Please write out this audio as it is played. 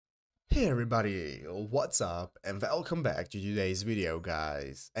Hey everybody, what's up and welcome back to today's video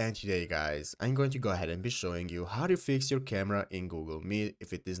guys. And today guys, I'm going to go ahead and be showing you how to fix your camera in Google Meet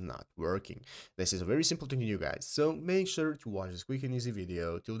if it is not working. This is a very simple thing to do guys, so make sure to watch this quick and easy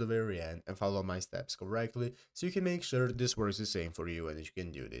video till the very end and follow my steps correctly so you can make sure this works the same for you and you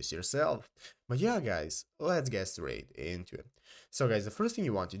can do this yourself. But yeah guys, let's get straight into it. So guys, the first thing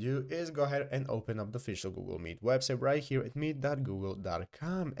you want to do is go ahead and open up the official Google Meet website right here at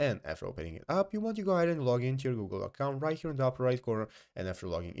meet.google.com, and after opening it up, you want to go ahead and log into your Google account right here in the upper right corner, and after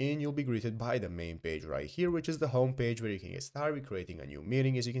logging in, you'll be greeted by the main page right here, which is the home page where you can get started with creating a new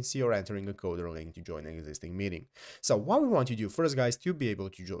meeting, as you can see, or entering a code or link to join an existing meeting. So what we want to do first guys to be able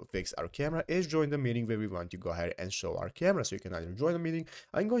to fix our camera is join the meeting where we want to go ahead and show our camera. So you can either join the meeting.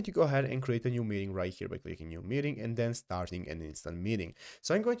 I'm going to go ahead and create a new meeting right here by clicking new meeting and then starting an instant meeting.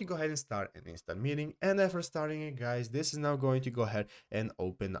 So I'm going to go ahead and start an instant meeting, and after starting it guys, this is now going to go ahead and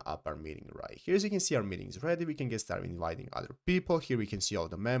open up our meeting right here. As you can see, our meeting is ready. We can get started inviting other people. Here we can see all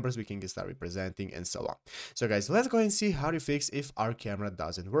the members. We can get started presenting and so on. So guys, let's go ahead and see how to fix if our camera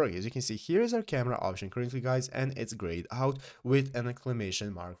doesn't work. As you can see, here is our camera option currently guys, and it's grayed out with an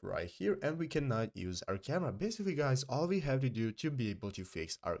exclamation mark right here, and we cannot use our camera. Basically guys, all we have to do to be able to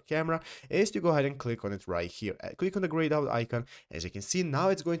fix our camera is to go ahead and click on it right here. Click on the grayed out icon. As you can see, now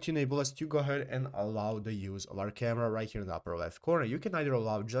it's going to enable us to go ahead and allow the use of our camera right here in the upper left corner. You can either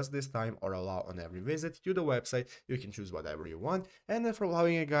allow just this time or allow on every visit to the website. You can choose whatever you want, and then for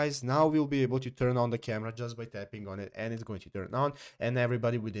allowing it guys, now we'll be able to turn on the camera just by tapping on it, and it's going to turn on, and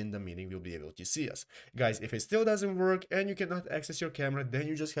everybody within the meeting will be able to see us. Guys, if it still doesn't work and you cannot access your camera, then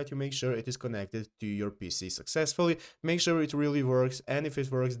you just have to make sure it is connected to your PC successfully. Make sure it really works, and if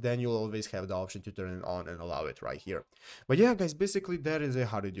it works, then you'll always have the option to turn it on and allow it right here. But yeah guys, basically that is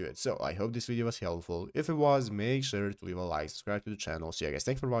how to do it. So I hope this video was helpful. If it was, make sure to leave a like, subscribe to the channel. So yeah guys,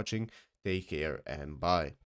 thanks for watching, take care, and bye.